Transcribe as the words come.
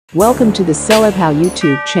Welcome to the Celebshow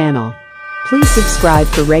YouTube channel. Please subscribe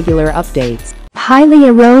for regular updates. Hailey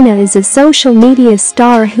Orona is a social media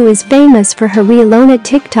star who is famous for her real.ona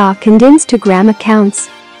TikTok and Instagram accounts.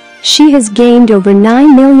 She has gained over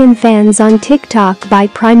 9 million fans on TikTok by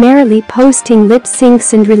primarily posting lip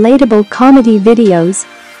syncs and relatable comedy videos.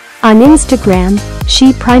 On Instagram,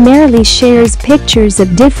 she primarily shares pictures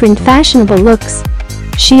of different fashionable looks.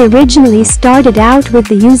 She originally started out with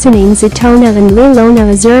the usernames ytona and real.ona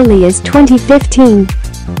as early as 2015.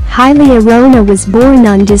 Hailey Orona was born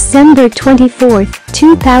on December 24,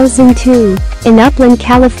 2002, in Upland,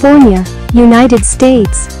 California, United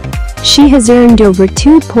States. She has earned over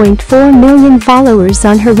 2.4 million followers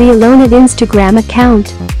on her real.ona Instagram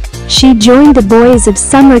account. She joined the Boys of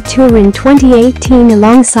Summer tour in 2018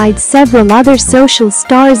 alongside several other social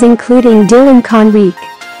stars including Dylan Conrique.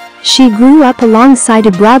 She grew up alongside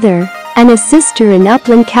a brother and a sister in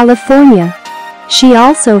Upland, California. She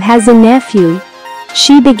also has a nephew.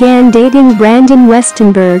 She began dating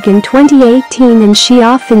Westenberg in 2018 and she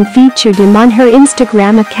often featured him on her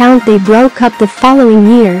Instagram account. They broke up the following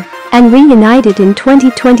year and reunited in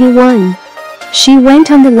 2021. She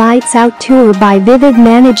went on the Lights Out tour by Vivid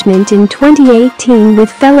Management in 2018 with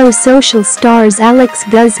fellow social stars Alex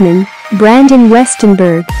Guzman,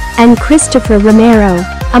 Westenberg, and Christopher Romero,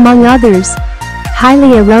 among others.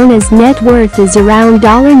 Hailey Orona's net worth is around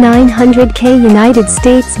 $900K United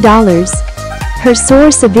States dollars. Her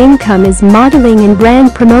source of income is modeling and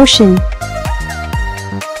brand promotion.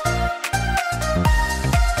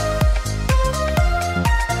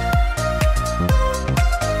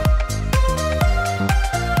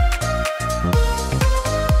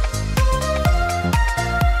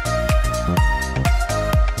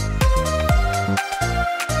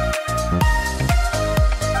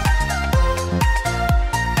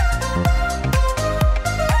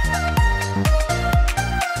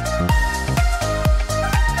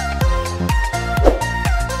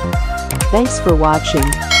 Thanks for watching.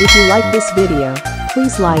 If you like this video,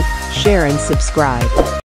 please like, share and subscribe.